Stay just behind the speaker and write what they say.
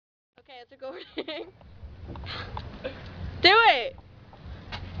it's recording. Do it!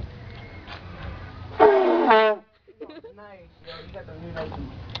 Nice. Yo, you got the new Nike.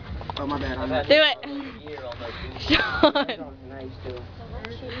 Oh, my bad. Do it. Shawn. Nice,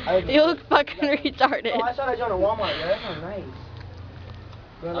 too. You look fucking retarded. Oh, I saw that joint at Walmart. Yeah, that sounds nice.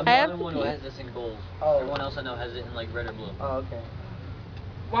 I'm the only one who has this in gold. Oh. Everyone else I know has it in like red or blue. Oh, okay.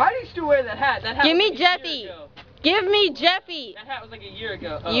 Why do you still wear that hat? That hat Give was me like Jeffy. Give me Jeffy. That hat was like a year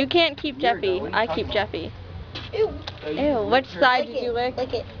ago. Oh. You can't keep Jeffy. I keep Jeffy. Ew. Ew. Which side did you lick?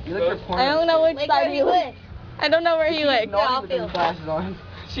 Lick it. You lick your porn. I don't know which Lick side where you lick. I don't know where he licked. Naughty with those glasses on.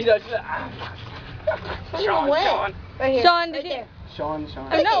 She does. Shawn. Right here. Shawn, right did you? there. Shawn.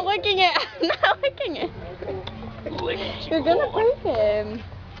 I'm not licking it. I'm not licking it. You're gonna break him.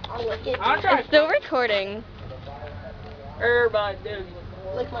 I'll lick it. I'll try. It's still recording. Everybody do.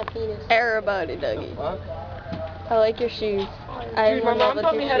 Lick my penis. Everybody, Dougie. Fuck. I like your shoes. Dude, my mom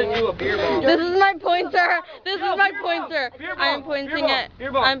taught me how to do a beer bong. This is my pointer. This is my beer bong. pointer. Beer bong. I'm pointing Beer bong. at.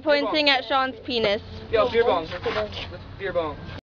 Beer bong. I'm Beer bong. pointing at Shawn's penis. Yo, beer bong. Beer bong.